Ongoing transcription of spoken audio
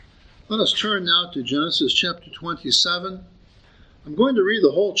Let us turn now to Genesis chapter 27. I'm going to read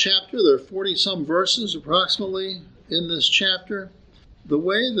the whole chapter. There are 40-some verses approximately in this chapter. The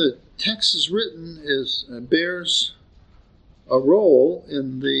way the text is written bears a role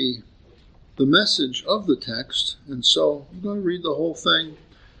in the message of the text. And so I'm going to read the whole thing,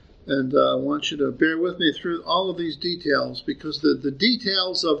 and I want you to bear with me through all of these details, because the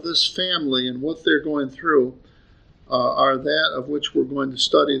details of this family and what they're going through are that of which we're going to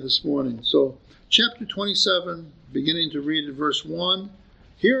study this morning. So, chapter 27, beginning to read at verse 1.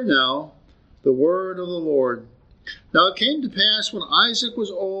 Hear now the word of the Lord. Now it came to pass, when Isaac was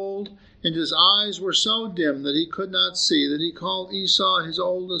old, and his eyes were so dim that he could not see, that he called Esau his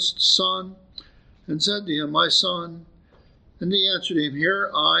oldest son, and said to him, My son. And he answered him, Here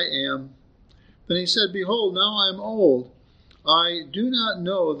I am. Then he said, Behold, now I am old. I do not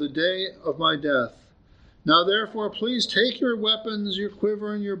know the day of my death. Now therefore, please take your weapons, your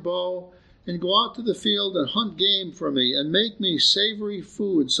quiver and your bow, and go out to the field and hunt game for me, and make me savory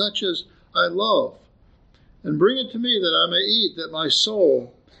food, such as I love, and bring it to me that I may eat, that my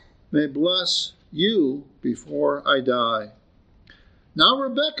soul may bless you before I die. Now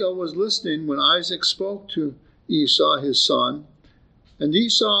Rebekah was listening when Isaac spoke to Esau his son, and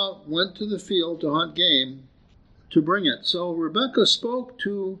Esau went to the field to hunt game to bring it. So Rebekah spoke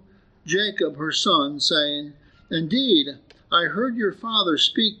to Jacob her son, saying, Indeed, I heard your father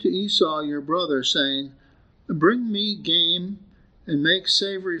speak to Esau your brother, saying, Bring me game, and make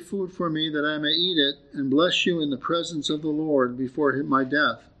savory food for me, that I may eat it, and bless you in the presence of the Lord before my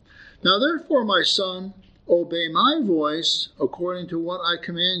death. Now therefore, my son, obey my voice according to what I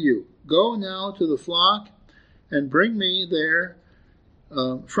command you. Go now to the flock, and bring me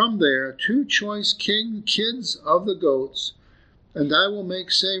from there 2 choice kids of the goats, and I will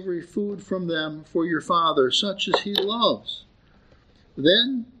make savory food from them for your father, such as he loves.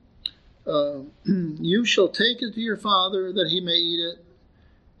 Then you shall take it to your father, that he may eat it,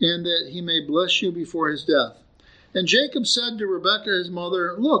 and that he may bless you before his death. And Jacob said to Rebekah his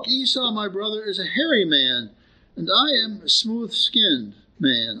mother, Look, Esau my brother is a hairy man, and I am a smooth-skinned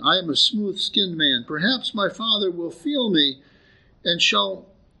man. Perhaps my father will feel me, and I shall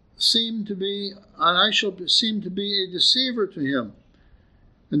seem to be a deceiver to him,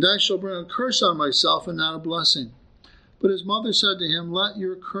 and I shall bring a curse on myself and not a blessing. But his mother said to him, Let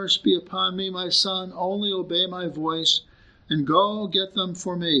your curse be upon me, my son, only obey my voice, and go get them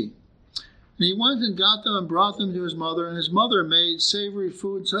for me. And he went and got them and brought them to his mother, and his mother made savory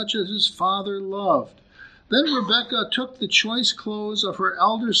food such as his father loved. Then Rebekah took the choice clothes of her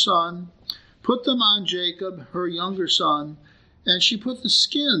elder son, put them on Jacob, her younger son, and she put the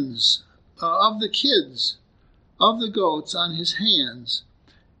skins of the kids of the goats on his hands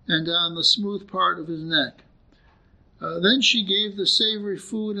and on the smooth part of his neck. Then she gave the savory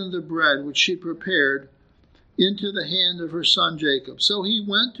food and the bread which she prepared into the hand of her son Jacob. So he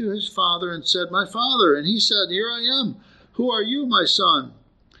went to his father and said, My father. And he said, Here I am. Who are you, my son?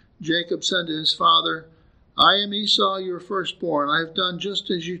 Jacob said to his father, I am Esau, your firstborn. I have done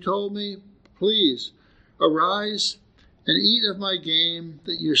just as you told me. Please, arise and eat of my game,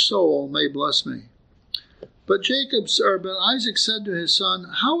 that your soul may bless me. But Isaac said to his son,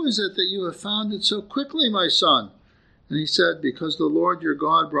 How is it that you have found it so quickly, my son? And he said, Because the Lord your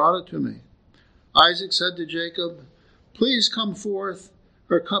God brought it to me. Isaac said to Jacob, Please come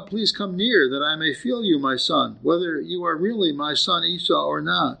near, that I may feel you, my son, whether you are really my son Esau or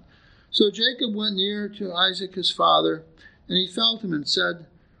not. So Jacob went near to Isaac his father, and he felt him and said,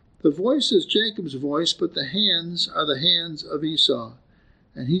 The voice is Jacob's voice, but the hands are the hands of Esau.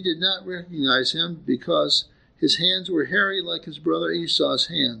 And he did not recognize him, because his hands were hairy like his brother Esau's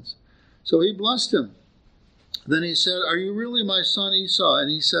hands. So he blessed him. Then he said, Are you really my son Esau? And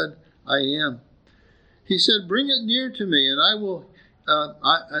he said, I am. He said, Bring it near to me, and I will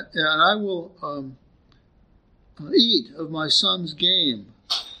eat of my son's game,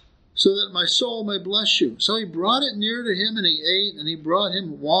 so that my soul may bless you. So he brought it near to him, and he ate, and he brought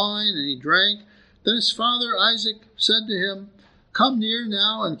him wine, and he drank. Then his father Isaac said to him, Come near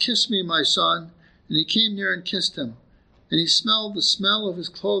now and kiss me, my son. And he came near and kissed him. And he smelled the smell of his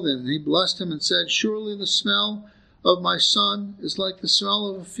clothing, and he blessed him and said, Surely the smell of my son is like the smell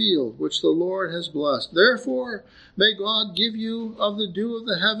of a field, which the Lord has blessed. Therefore may God give you of the dew of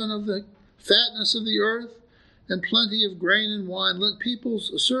the heaven, of the fatness of the earth, and plenty of grain and wine. Let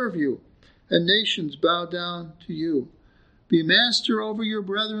peoples serve you, and nations bow down to you. Be master over your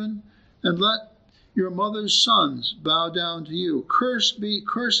brethren, and let your mother's sons bow down to you. Cursed be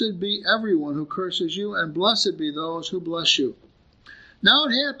everyone who curses you, and blessed be those who bless you. Now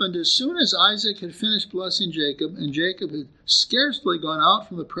it happened, as soon as Isaac had finished blessing Jacob, and Jacob had scarcely gone out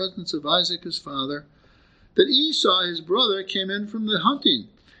from the presence of Isaac his father, that Esau his brother came in from the hunting.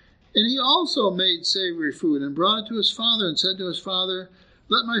 And he also made savory food, and brought it to his father, and said to his father,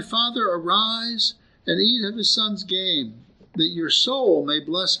 Let my father arise, and eat of his son's game, that your soul may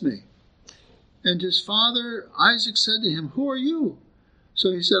bless me. And his father Isaac said to him, Who are you?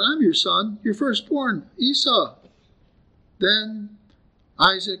 So he said, I'm your son, your firstborn, Esau. Then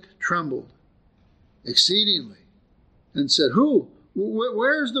Isaac trembled exceedingly, and said, Who?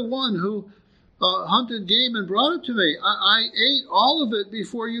 Where's the one who hunted game and brought it to me? I ate all of it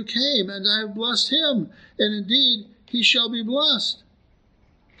before you came, and I have blessed him, and indeed he shall be blessed.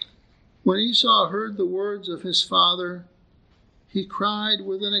 When Esau heard the words of his father, he cried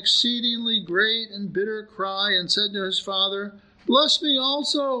with an exceedingly great and bitter cry, and said to his father, Bless me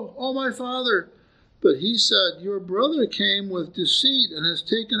also, O my father. But he said, Your brother came with deceit, and has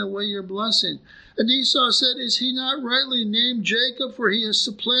taken away your blessing. And Esau said, Is he not rightly named Jacob? For he has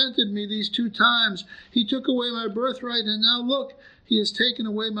supplanted me these 2 times. He took away my birthright, and now look, he has taken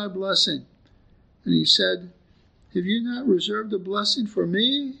away my blessing. And he said, Have you not reserved a blessing for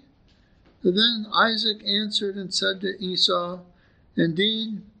me? And then Isaac answered and said to Esau,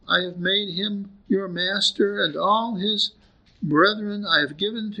 Indeed, I have made him your master, and all his brethren I have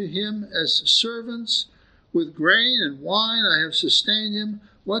given to him as servants. With grain and wine I have sustained him.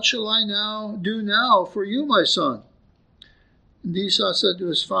 What shall I do now for you, my son? And Esau said to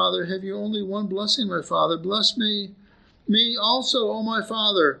his father, Have you only one blessing, my father? Bless me also, O my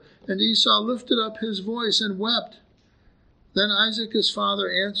father. And Esau lifted up his voice and wept. Then Isaac his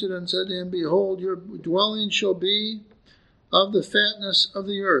father answered and said to him, Behold, your dwelling shall be of the fatness of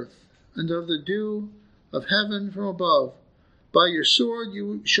the earth, and of the dew of heaven from above. By your sword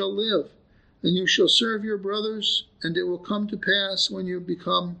you shall live, and you shall serve your brothers, and it will come to pass when you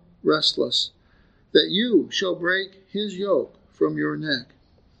become restless, that you shall break his yoke from your neck.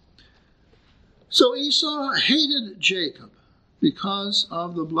 So Esau hated Jacob because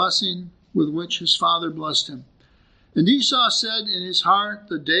of the blessing with which his father blessed him. And Esau said in his heart,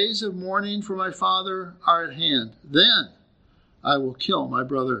 The days of mourning for my father are at hand. Then I will kill my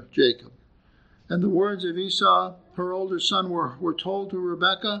brother Jacob. And the words of Esau, her older son, were told to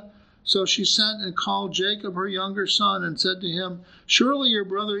Rebekah. So she sent and called Jacob, her younger son, and said to him, Surely your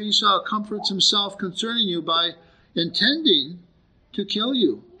brother Esau comforts himself concerning you by intending to kill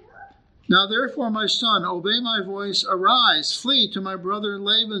you. Now therefore, my son, obey my voice. Arise, flee to my brother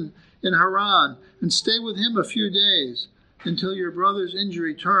Laban in Haran, and stay with him a few days, until your brother's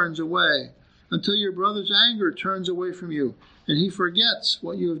injury turns away, until your brother's anger turns away from you, and he forgets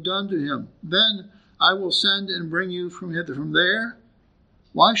what you have done to him. Then I will send and bring you from there.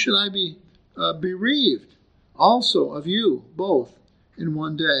 Why should I be bereaved also of you both in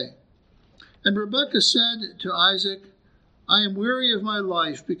one day? And Rebekah said to Isaac, I am weary of my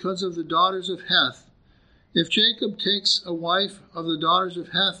life because of the daughters of Heth. If Jacob takes a wife of the daughters of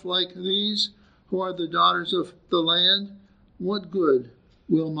Heth like these, who are the daughters of the land, what good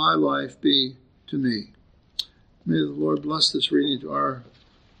will my life be to me? May the Lord bless this reading to our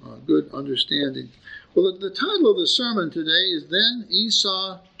good understanding. Well, the title of the sermon today is Then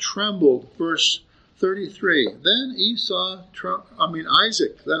Esau Trembled, verse 33. Then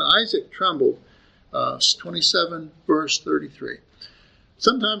Isaac trembled, 27, verse 33.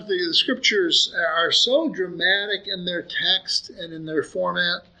 Sometimes the scriptures are so dramatic in their text and in their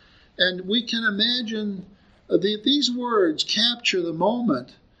format, and we can imagine that these words capture the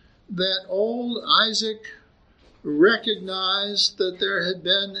moment that old Isaac recognized that there had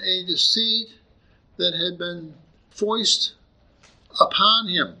been a deceit that had been foisted upon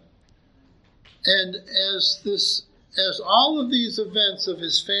him. And as all of these events of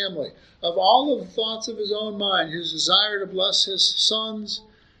his family, of all of the thoughts of his own mind, his desire to bless his sons,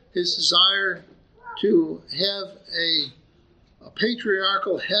 his desire to have a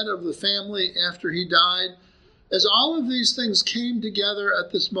patriarchal head of the family after he died, as all of these things came together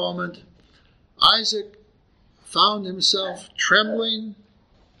at this moment, Isaac found himself trembling,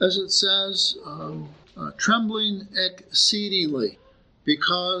 as it says, trembling exceedingly,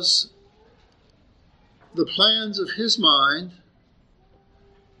 because the plans of his mind,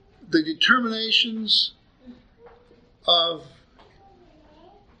 the determinations of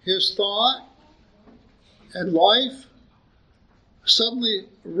his thought and life suddenly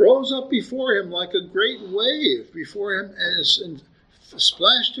rose up before him like a great wave before him and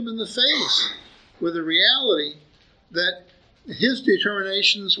splashed him in the face with the reality that his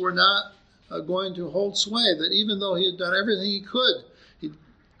determinations were not going to hold sway, that even though he had done everything he could, he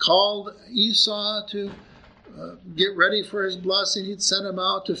called Esau to get ready for his blessing. He'd send him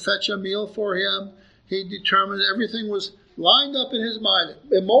out to fetch a meal for him. He determined everything was lined up in his mind.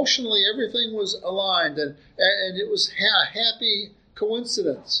 Emotionally, everything was aligned, and it was a happy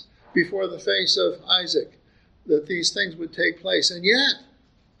coincidence before the face of Isaac that these things would take place. And yet,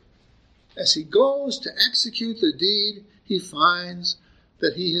 as he goes to execute the deed, he finds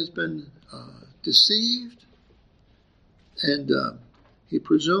that he has been deceived, and he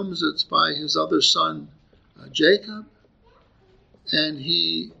presumes it's by his other son, Jacob, and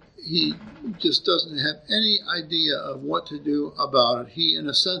he just doesn't have any idea of what to do about it. He, in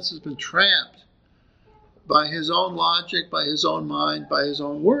a sense, has been trapped by his own logic, by his own mind, by his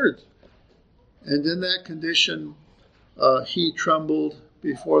own words. And in that condition, he trembled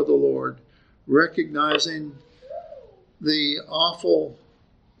before the Lord, recognizing the awful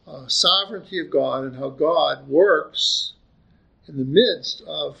sovereignty of God and how God works in the midst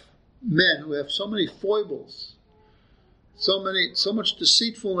of men who have so many foibles, so much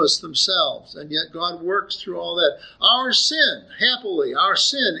deceitfulness themselves, and yet God works through all that. Our sin, happily, our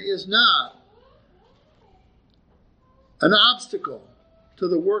sin is not an obstacle to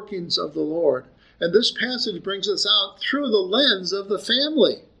the workings of the Lord. And this passage brings us out through the lens of the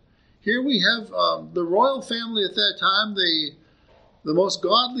family. Here we have the royal family at that time, the most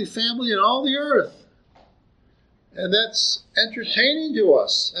godly family in all the earth. And that's entertaining to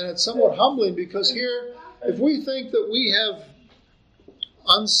us, and it's somewhat humbling, because here, if we think that we have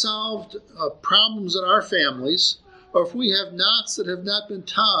unsolved problems in our families, or if we have knots that have not been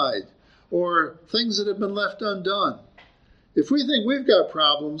tied, or things that have been left undone, if we think we've got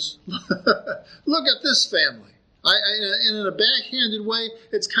problems, look at this family. And in a backhanded way,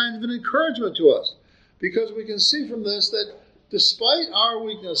 it's kind of an encouragement to us, because we can see from this that despite our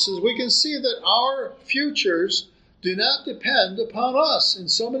weaknesses, we can see that our futures do not depend upon us in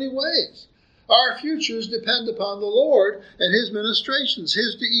so many ways. Our futures depend upon the Lord and his ministrations,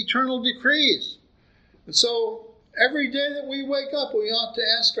 his eternal decrees. And so every day that we wake up, we ought to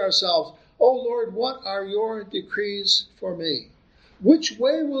ask ourselves, "Oh Lord, what are your decrees for me? Which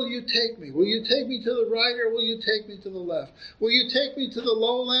way will you take me? Will you take me to the right, or will you take me to the left? Will you take me to the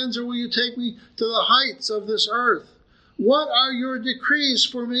lowlands, or will you take me to the heights of this earth? What are your decrees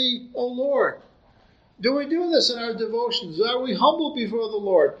for me, O Lord?" Do we do this in our devotions? Are we humble before the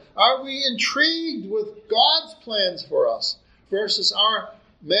Lord? Are we intrigued with God's plans for us versus our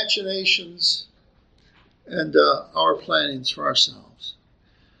machinations and our plannings for ourselves?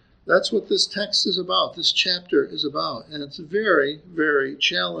 That's what this text is about, this chapter is about. And it's very, very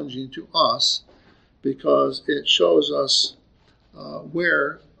challenging to us, because it shows us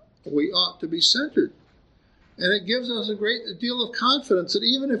where we ought to be centered. And it gives us a great deal of confidence that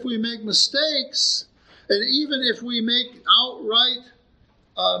even if we make mistakes, and even if we make outright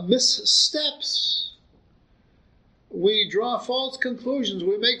missteps, we draw false conclusions,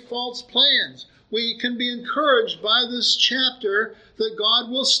 we make false plans, we can be encouraged by this chapter that God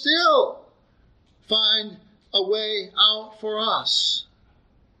will still find a way out for us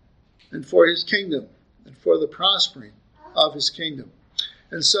and for his kingdom and for the prospering of his kingdom.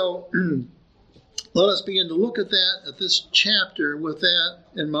 And so let us begin to look at this chapter with that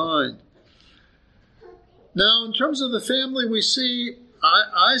in mind. Now, in terms of the family, we see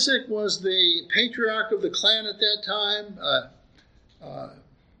Isaac was the patriarch of the clan at that time.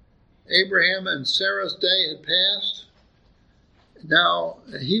 Abraham and Sarah's day had passed. Now,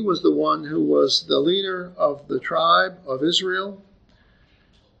 he was the one who was the leader of the tribe of Israel.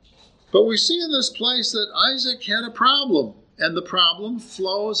 But we see in this place that Isaac had a problem, and the problem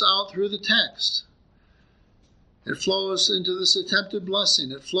flows out through the text. It flows into this attempted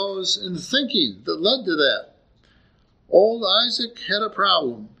blessing. It flows in the thinking that led to that. Old Isaac had a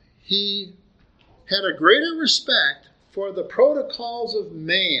problem. He had a greater respect for the protocols of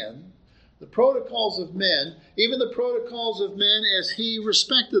man, the protocols of men, even the protocols of men as he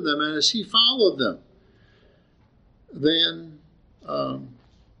respected them and as he followed them,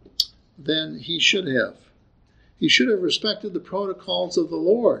 than he should have. He should have respected the protocols of the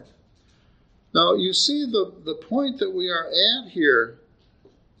Lord. Now, you see the point that we are at here.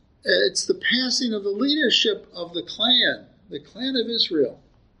 It's the passing of the leadership of the clan of Israel,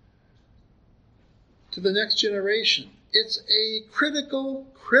 to the next generation. It's a critical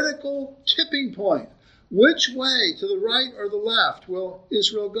tipping point. Which way, to the right or the left, will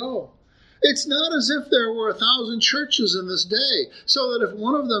Israel go? It's not as if there were 1,000 churches in this day, so that if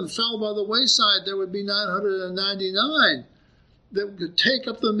one of them fell by the wayside, there would be 999 that could take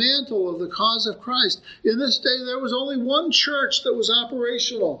up the mantle of the cause of Christ. In this day, there was only one church that was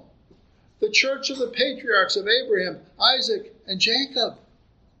operational. The church of the patriarchs of Abraham, Isaac, and Jacob.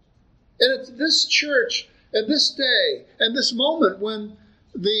 And it's this church at this day, at this moment when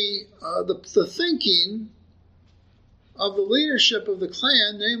the thinking of the leadership of the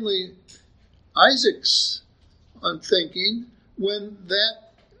clan, namely Isaac's thinking, when that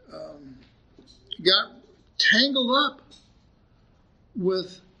got tangled up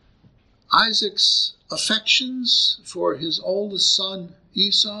with Isaac's affections for his oldest son,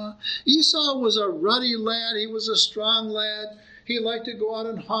 Esau. Esau was a ruddy lad. He was a strong lad. He liked to go out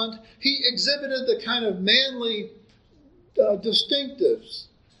and hunt. He exhibited the kind of manly distinctives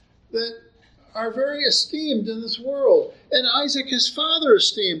that are very esteemed in this world. And Isaac, his father,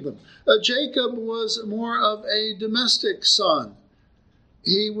 esteemed them. Jacob was more of a domestic son.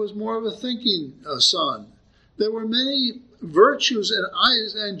 He was more of a thinking son. There were many virtues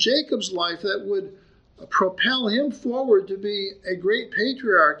in Jacob's life that would propel him forward to be a great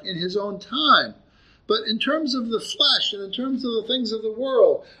patriarch in his own time. But in terms of the flesh and in terms of the things of the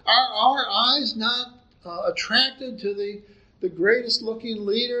world, are our eyes not attracted to the greatest looking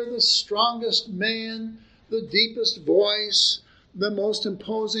leader, the strongest man, the deepest voice, the most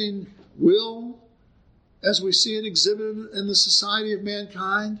imposing will, as we see it exhibited in the society of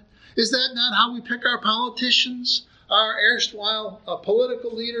mankind? Is that not how we pick our politicians, our erstwhile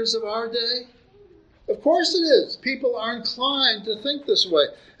political leaders of our day? Of course it is. People are inclined to think this way.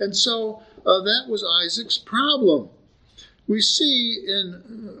 And so that was Isaac's problem. We see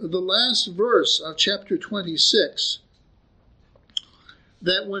in the last verse of chapter 26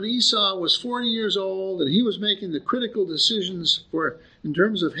 that when Esau was 40 years old and he was making the critical decisions in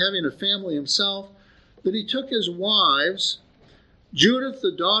terms of having a family himself, that he took his wives, Judith,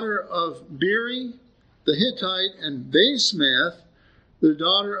 the daughter of Beeri, the Hittite, and Basemath, the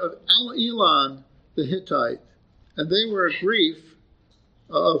daughter of Elon, the Hittite. And they were a grief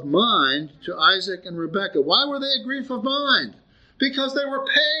of mind to Isaac and Rebekah. Why were they a grief of mind? Because they were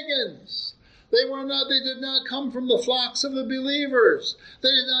pagans. They did not come from the flocks of the believers. They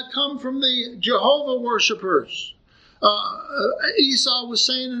did not come from the Jehovah worshipers. Esau was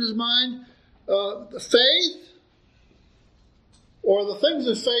saying in his mind, the faith or the things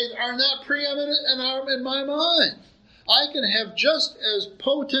of faith are not preeminent in my mind. I can have just as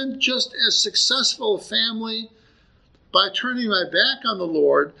potent, just as successful a family by turning my back on the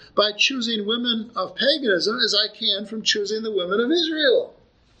Lord, by choosing women of paganism, as I can from choosing the women of Israel.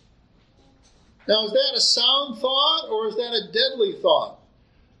 Now, is that a sound thought or is that a deadly thought?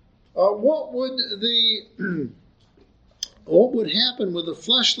 What would happen with the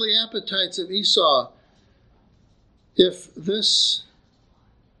fleshly appetites of Esau if this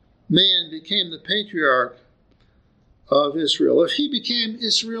man became the patriarch of Israel? If he became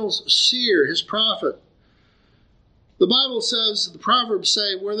Israel's seer, his prophet? The Bible says, the Proverbs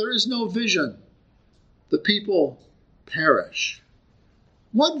say, where there is no vision, the people perish.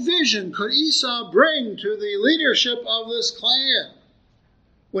 What vision could Esau bring to the leadership of this clan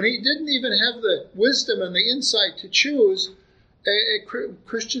when he didn't even have the wisdom and the insight to choose a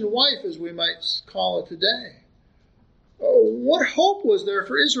Christian wife, as we might call it today? What hope was there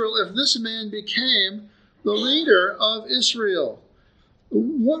for Israel if this man became the leader of Israel?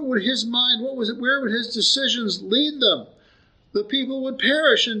 What would his mind, where would his decisions lead them? The people would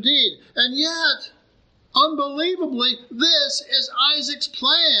perish indeed. And yet, unbelievably, this is Isaac's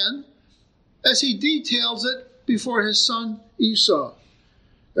plan as he details it before his son Esau.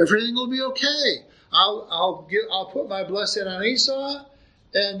 Everything will be okay. I'll put my blessing on Esau,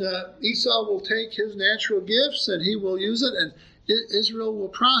 and Esau will take his natural gifts and he will use it, and Israel will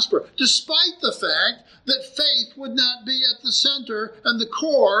prosper, despite the fact that faith would not be at the center and the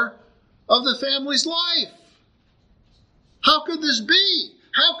core of the family's life. How could this be?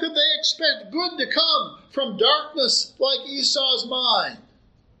 How could they expect good to come from darkness like Esau's mind?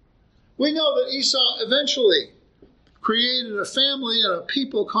 We know that Esau eventually created a family and a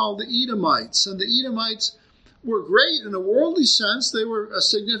people called the Edomites. And the Edomites were great in a worldly sense. They were a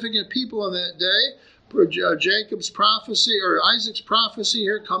significant people in that day. Jacob's prophecy, or Isaac's prophecy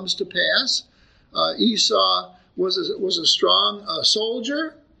here comes to pass. Esau was a strong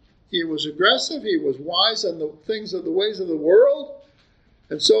soldier. He was aggressive. He was wise on the things of the ways of the world.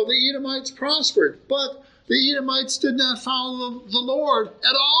 And so the Edomites prospered. But the Edomites did not follow the Lord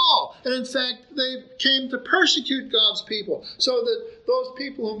at all. And in fact, they came to persecute God's people. So that those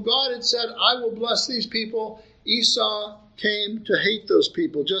people whom God had said, I will bless these people, Esau came to hate those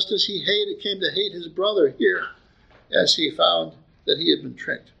people, just as he came to hate his brother here, as he found that he had been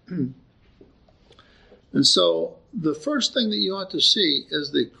tricked. And so the first thing that you ought to see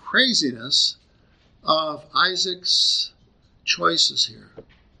is the craziness of Isaac's choices here.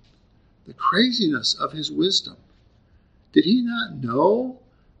 The craziness of his wisdom. Did he not know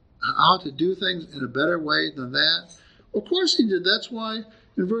how to do things in a better way than that? Of course he did. That's why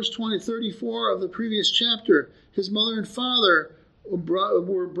in verse 34 of the previous chapter, his mother and father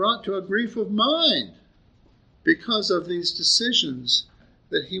were brought to a grief of mind because of these decisions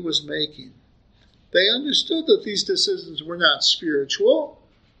that he was making. They understood that these decisions were not spiritual.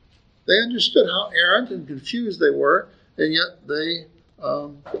 They understood how errant and confused they were, and yet they,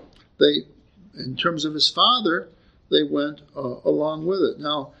 in terms of his father, they went along with it.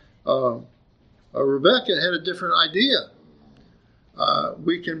 Now, Rebekah had a different idea.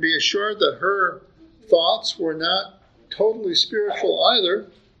 We can be assured that her thoughts were not totally spiritual either,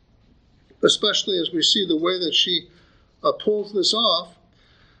 especially as we see the way that she pulls this off.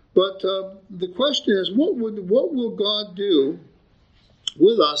 But the question is, what will God do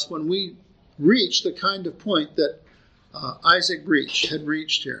with us when we reach the kind of point that Isaac had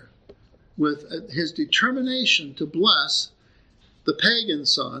reached here, with his determination to bless the pagan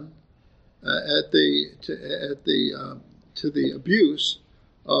son to the abuse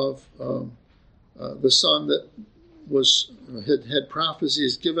of the son that had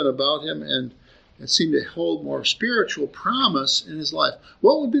prophecies given about him and seemed to hold more spiritual promise in his life.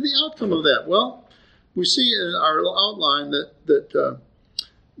 What would be the outcome of that? Well, we see in our outline that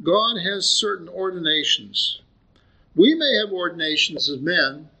God has certain ordinations. We may have ordinations as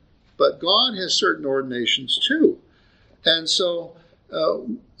men, but God has certain ordinations too. And so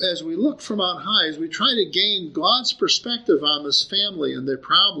as we look from on high, as we try to gain God's perspective on this family and their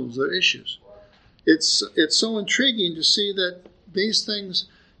problems, their issues, it's so intriguing to see that these things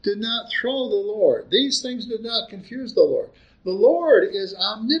did not throw the Lord. These things did not confuse the Lord. The Lord is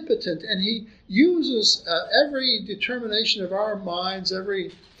omnipotent, and he uses every determination of our minds,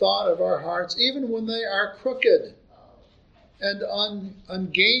 every thought of our hearts, even when they are crooked and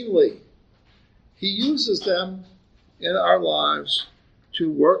ungainly. He uses them in our lives to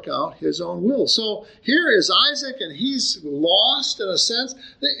work out his own will. So here is Isaac, and he's lost in a sense.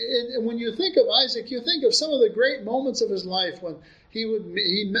 And when you think of Isaac, you think of some of the great moments of his life when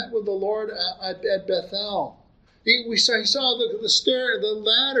he met with the Lord at Bethel. He saw the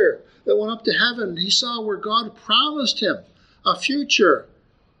ladder that went up to heaven. He saw where God promised him a future.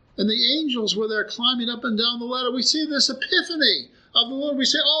 And the angels were there climbing up and down the ladder. We see this epiphany of the Lord. We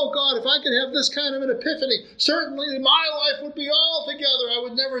say, oh God, if I could have this kind of an epiphany, certainly my life would be all together. I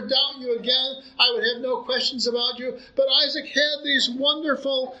would never doubt you again. I would have no questions about you. But Isaac had these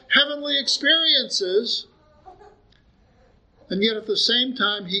wonderful heavenly experiences. And yet at the same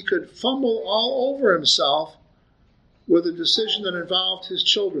time, he could fumble all over himself with a decision that involved his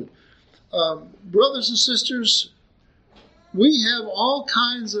children. Brothers and sisters, we have all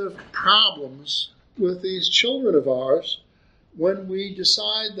kinds of problems with these children of ours when we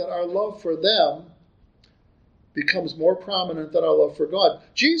decide that our love for them becomes more prominent than our love for God.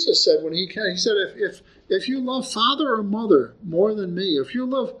 Jesus said when he said, if you love father or mother more than me, if you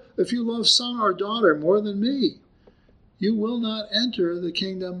love son or daughter more than me, you will not enter the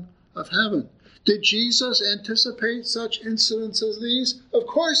kingdom of heaven. Did Jesus anticipate such incidents as these? Of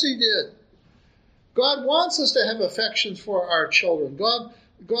course he did. God wants us to have affections for our children.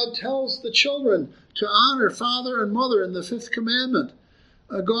 God tells the children to honor father and mother in the fifth commandment.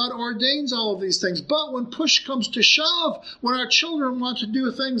 God ordains all of these things. But when push comes to shove, when our children want to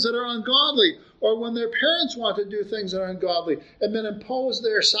do things that are ungodly, or when their parents want to do things that are ungodly, and then impose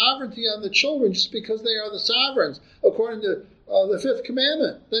their sovereignty on the children just because they are the sovereigns, according to the fifth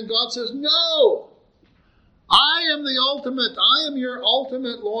commandment, then God says, no! I am the ultimate. I am your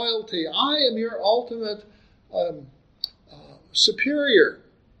ultimate loyalty. I am your ultimate superior.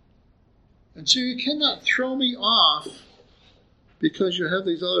 And so you cannot throw me off because you have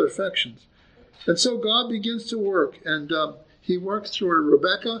these other affections. And so God begins to work, and he works through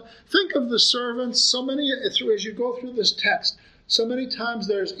Rebekah. Think of the servants. So many, as you go through this text, so many times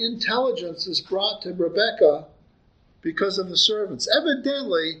there's intelligence is brought to Rebekah because of the servants.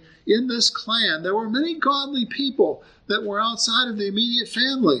 Evidently, in this clan, there were many godly people that were outside of the immediate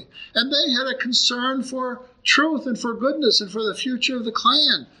family, and they had a concern for truth and for goodness and for the future of the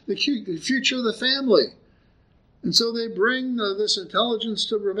clan, the future of the family. And so they bring this intelligence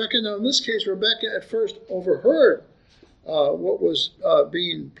to Rebekah. Now, in this case, Rebekah at first overheard what was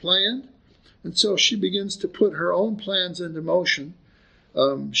being planned, and so she begins to put her own plans into motion.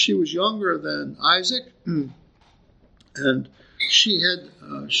 She was younger than Isaac, and she had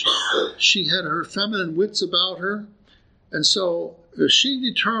her feminine wits about her, and so she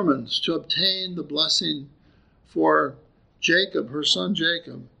determines to obtain the blessing for Jacob, her son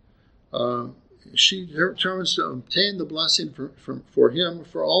Jacob. She determines to obtain the blessing for him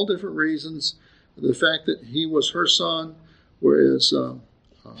for all different reasons. The fact that he was her son, whereas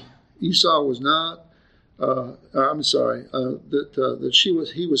Esau was not. That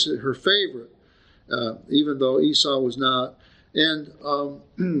he was her favorite, even though Esau was not, and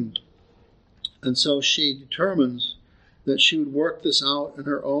so she determines that she would work this out in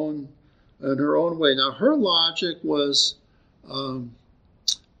her own way. Now her logic was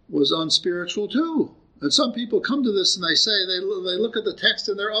unspiritual too. And some people come to this and they say they look at the text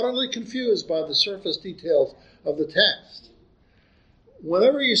and they're utterly confused by the surface details of the text.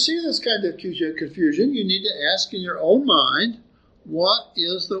 Whenever you see this kind of confusion, you need to ask in your own mind, what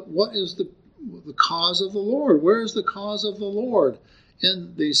is the cause of the Lord? Where is the cause of the Lord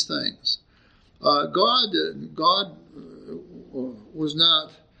in these things? God was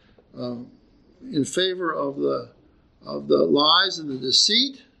not in favor of the lies and the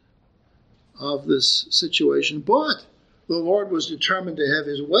deceit of this situation, but the Lord was determined to have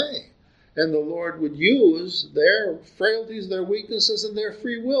his way. And the Lord would use their frailties, their weaknesses, and their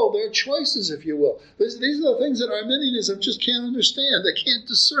free will, their choices, if you will. These are the things that Arminianism just can't understand. They can't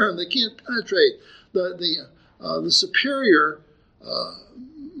discern. They can't penetrate the superior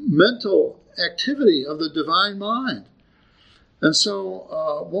mental activity of the divine mind. And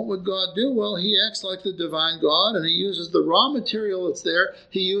so what would God do? Well, he acts like the divine God, and he uses the raw material that's there.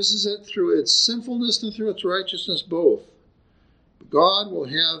 He uses it through its sinfulness and through its righteousness both. God will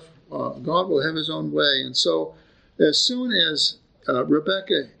have his own way. And so as soon as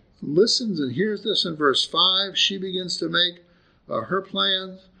Rebekah listens and hears this in verse 5, she begins to make her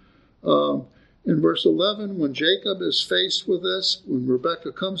plans. In verse 11, when Jacob is faced with this, when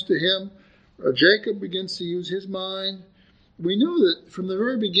Rebekah comes to him, Jacob begins to use his mind. We know that from the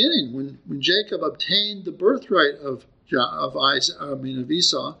very beginning, when Jacob obtained the birthright of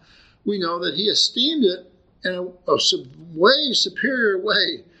Esau, we know that he esteemed it in a way superior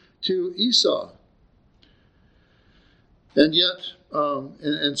way to Esau. And yet,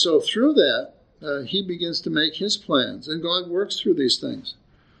 and so through that, he begins to make his plans, and God works through these things.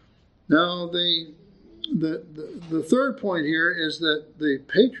 Now, the third point here is that the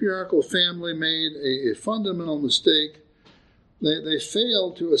patriarchal family made a fundamental mistake. They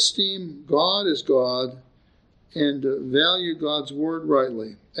failed to esteem God as God and value God's word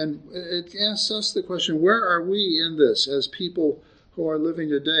rightly. And it asks us the question, where are we in this as people who are living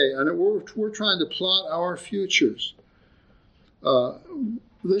today? And we're trying to plot our futures.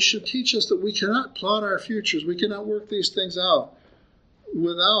 This should teach us that we cannot plot our futures. We cannot work these things out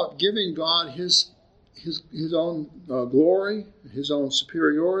without giving God his own glory, his own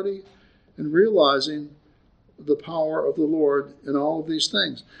superiority, and realizing the power of the Lord in all of these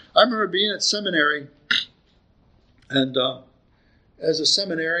things. I remember being at seminary, and as a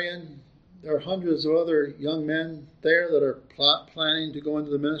seminarian, there are hundreds of other young men there that are planning to go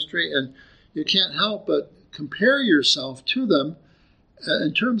into the ministry, and you can't help but compare yourself to them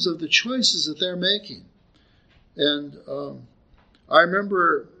in terms of the choices that they're making. And I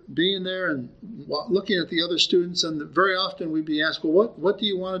remember being there and looking at the other students, and very often we'd be asked, well, what do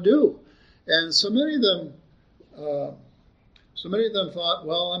you want to do? And so many of them thought,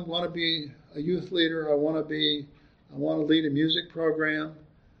 well, I want to be a youth leader. I want to lead a music program.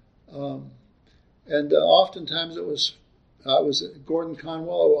 And oftentimes it was Gordon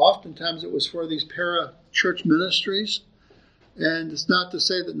Conwell. Oftentimes it was for these para-church ministries. And it's not to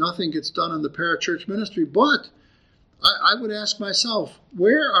say that nothing gets done in the para-church ministry, but I would ask myself,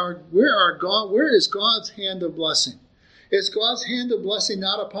 where is God's hand of blessing? Is God's hand of blessing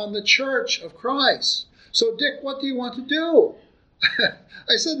not upon the church of Christ? So, Dick, what do you want to do?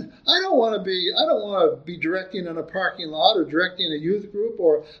 I said, I don't want to be directing in a parking lot or directing a youth group,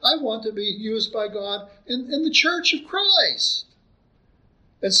 or I want to be used by God in the church of Christ.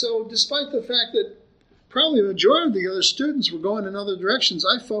 And so, despite the fact that probably the majority of the other students were going in other directions,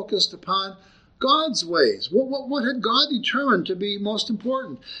 I focused upon God's ways. What had God determined to be most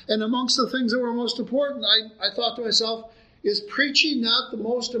important? And amongst the things that were most important, I thought to myself, is preaching not the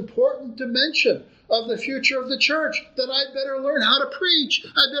most important dimension of the future of the church? That I'd better learn how to preach.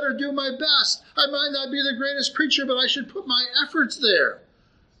 I'd better do my best. I might not be the greatest preacher, but I should put my efforts there.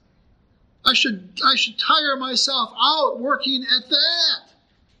 I should tire myself out working at that.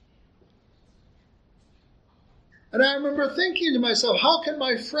 And I remember thinking to myself, how can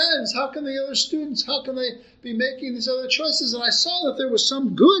my friends, how can the other students, how can they be making these other choices? And I saw that there was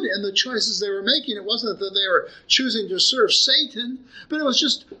some good in the choices they were making. It wasn't that they were choosing to serve Satan, but it was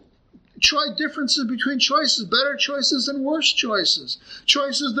just differences between choices, better choices and worse choices.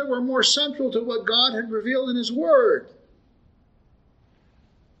 Choices that were more central to what God had revealed in his word.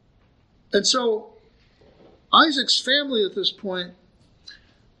 And so Isaac's family at this point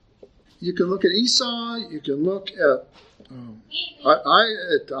You can look at Esau. You can look at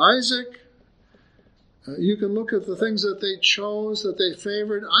Isaac. You can look at the things that they chose, that they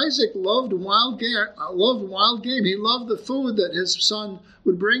favored. Isaac loved wild game. He loved the food that his son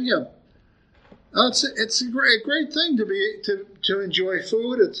would bring him. It's a great thing to enjoy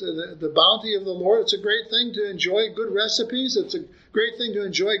food. It's the bounty of the Lord. It's a great thing to enjoy good recipes. It's a great thing to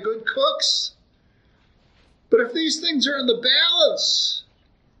enjoy good cooks. But if these things are in the balance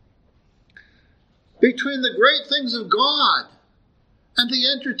between the great things of God and the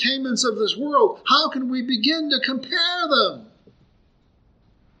entertainments of this world, how can we begin to compare them?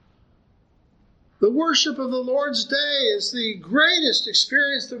 The worship of the Lord's Day is the greatest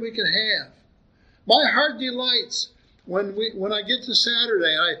experience that we can have. My heart delights when I get to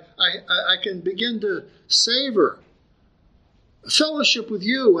Saturday. I can begin to savor fellowship with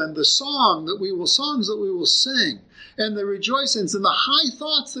you and the songs that we will sing, and the rejoicings and the high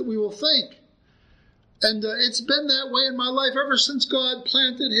thoughts that we will think. And it's been that way in my life ever since God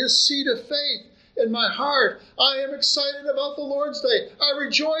planted his seed of faith in my heart. I am excited about the Lord's Day. I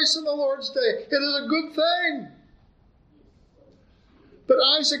rejoice in the Lord's Day. It is a good thing. But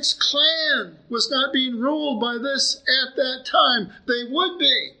Isaac's clan was not being ruled by this at that time. They would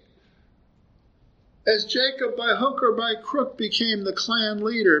be. As Jacob, by hook or by crook, became the clan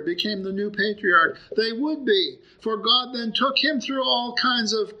leader, became the new patriarch, they would be. For God then took him through all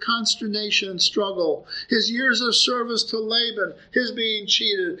kinds of consternation and struggle. His years of service to Laban, his being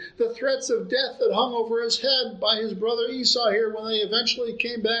cheated, the threats of death that hung over his head by his brother Esau here when they eventually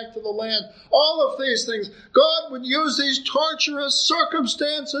came back to the land. All of these things, God would use these torturous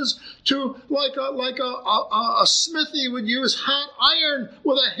circumstances to, like a smithy would use hot iron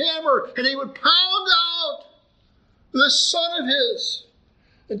with a hammer, and he would pound out this son of his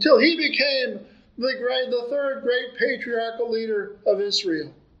until he became the third great patriarchal leader of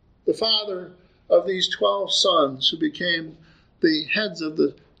Israel, the father of these 12 sons who became the heads of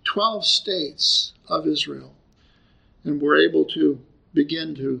the 12 states of Israel, and were able to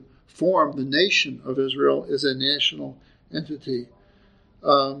begin to form the nation of Israel as a national entity.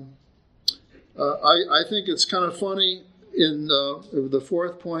 I think it's kind of funny in the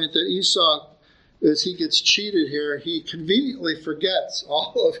fourth point that Esau, as he gets cheated here, he conveniently forgets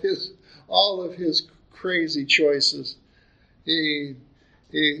all of his crazy choices. He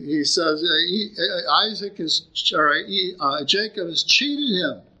says Jacob has cheated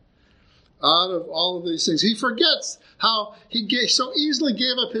him out of all of these things. He forgets how he so easily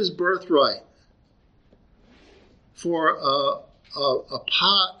gave up his birthright for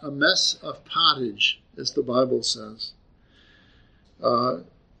a mess of pottage, as the Bible says.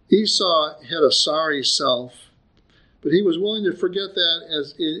 Esau had a sorry self, but he was willing to forget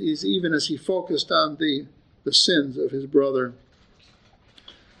that even as he focused on the sins of his brother.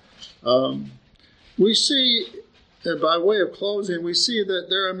 We see, by way of closing, we see that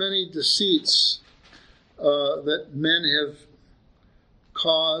there are many deceits that men have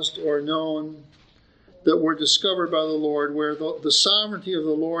caused or known that were discovered by the Lord, where the sovereignty of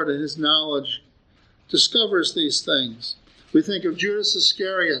the Lord and his knowledge discovers these things. We think of Judas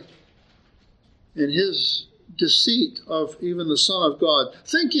Iscariot and his deceit of even the Son of God,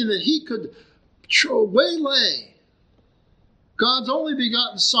 thinking that he could waylay God's only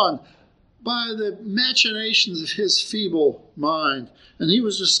begotten Son by the machinations of his feeble mind. And he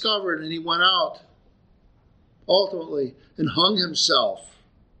was discovered, and he went out ultimately and hung himself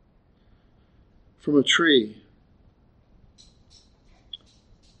from a tree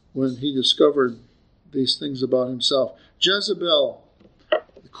when he discovered these things about himself. Jezebel,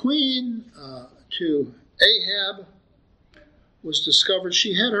 the queen to Ahab, was discovered.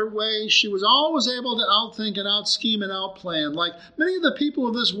 She had her way. She was always able to outthink and outscheme and outplan. Like many of the people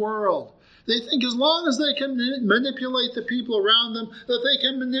of this world, they think as long as they can manipulate the people around them, that they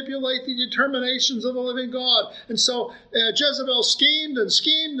can manipulate the determinations of the living God. And so Jezebel schemed and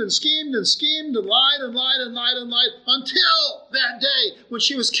schemed and schemed and schemed and lied and lied and lied and lied until that day when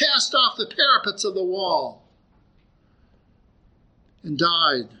she was cast off the parapets of the wall and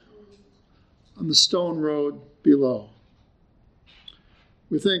died on the stone road below.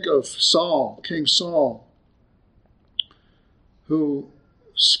 We think of Saul, King Saul, who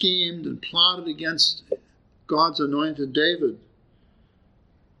schemed and plotted against God's anointed David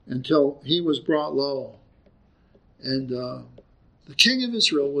until he was brought low. And the king of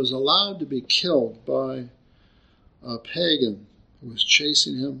Israel was allowed to be killed by a pagan who was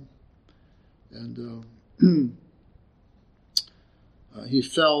chasing him. And he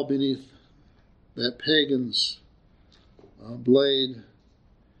fell beneath that pagan's blade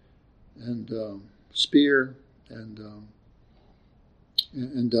and spear and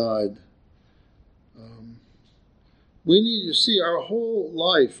died. We need to see our whole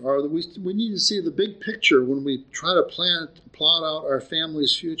life. We need to see the big picture when we try to plot out our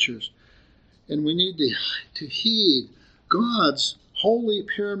family's futures. And we need to heed God's holy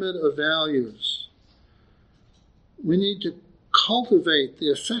pyramid of values. We need to cultivate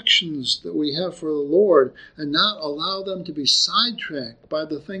the affections that we have for the Lord and not allow them to be sidetracked by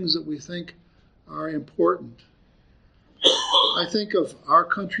the things that we think are important. I think of our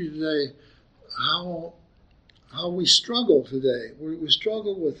country today, how we struggle today. We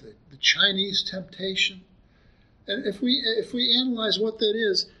struggle with the Chinese temptation. And if we analyze what that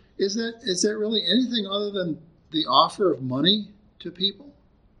is that really anything other than the offer of money to people?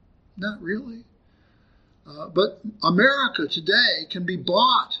 Not really. But America today can be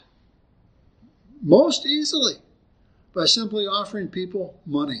bought most easily by simply offering people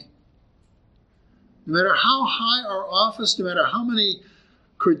money. No matter how high our office, no matter how many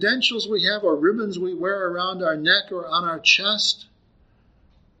credentials we have or ribbons we wear around our neck or on our chest,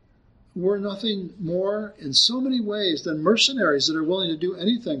 we're nothing more in so many ways than mercenaries that are willing to do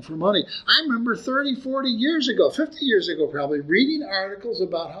anything for money. I remember 30, 40 years ago, 50 years ago probably, reading articles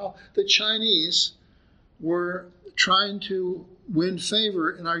about how the Chinese were trying to win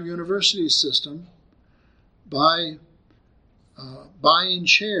favor in our university system by buying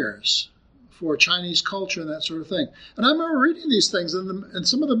chairs for Chinese culture and that sort of thing. And I remember reading these things in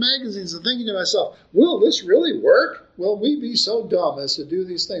some of the magazines and thinking to myself, will this really work? Will we be so dumb as to do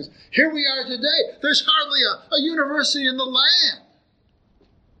these things? Here we are today. There's hardly a university in the land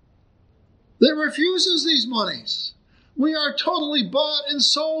that refuses these monies. We are totally bought and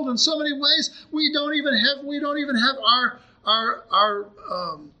sold in so many ways. We don't even have our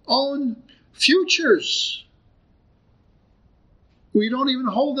own futures. We don't even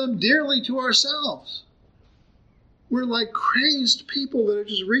hold them dearly to ourselves. We're like crazed people that are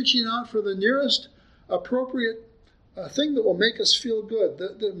just reaching out for the nearest appropriate thing that will make us feel good.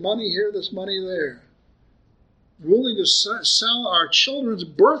 The money here, this money there. We're willing to sell our children's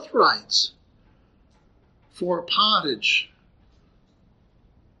birthrights for pottage,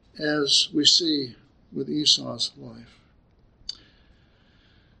 as we see with Esau's life.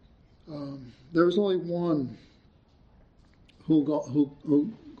 There was only one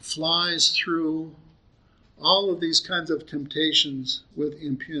who flies through all of these kinds of temptations with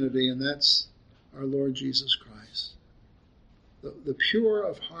impunity, and that's our Lord Jesus Christ. The pure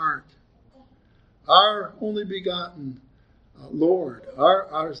of heart, our only begotten Lord,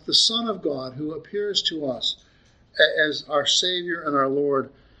 the Son of God who appears to us as our Savior and our Lord.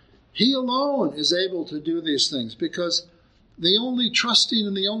 He alone is able to do these things because the only trusting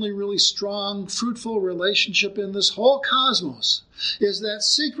and the only really strong, fruitful relationship in this whole cosmos is that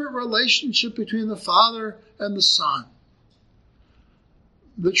secret relationship between the Father and the Son.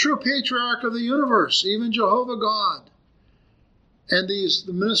 The true patriarch of the universe, even Jehovah God, and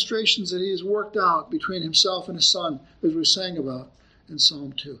the ministrations that he has worked out between himself and his Son, as we sang about in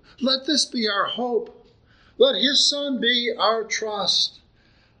Psalm 2. Let this be our hope. Let his Son be our trust.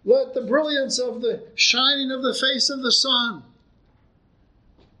 Let the brilliance of the shining of the face of the sun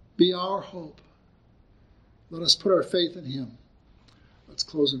be our hope. Let us put our faith in him. Let's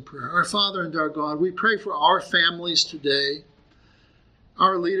close in prayer. Our Father and our God, we pray for our families today,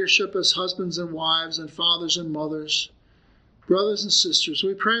 our leadership as husbands and wives and fathers and mothers, brothers and sisters.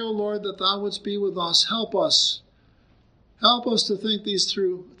 We pray, O Lord, that thou wouldst be with us. Help us. Help us to think these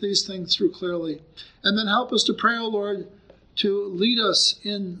things through clearly. And then help us to pray, O Lord, to lead us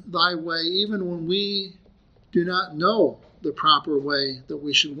in thy way, even when we do not know the proper way that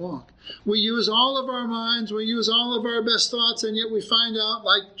we should walk. We use all of our minds, we use all of our best thoughts, and yet we find out,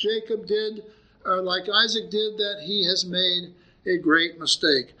 like Jacob did, or like Isaac did, that he has made a great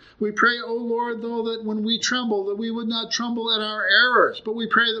mistake. We pray, O Lord, though, that when we tremble, that we would not tremble at our errors, but we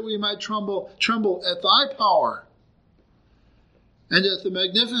pray that we might tremble at thy power and at the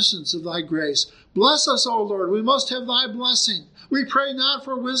magnificence of thy grace. Bless us, O Lord. We must have thy blessing. We pray not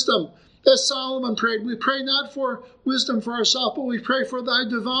for wisdom, as Solomon prayed. We pray not for wisdom for ourselves, but we pray for thy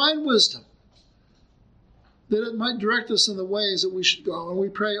divine wisdom, that it might direct us in the ways that we should go. And we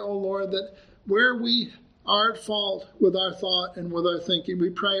pray, O Lord, that where we are at fault with our thought and with our thinking, we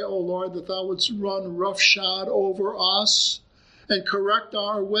pray, O Lord, that thou wouldst run roughshod over us and correct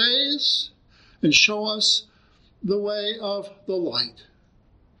our ways and show us the way of the light.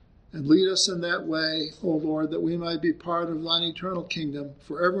 And lead us in that way, O Lord, that we might be part of thine eternal kingdom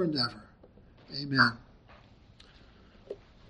forever and ever. Amen.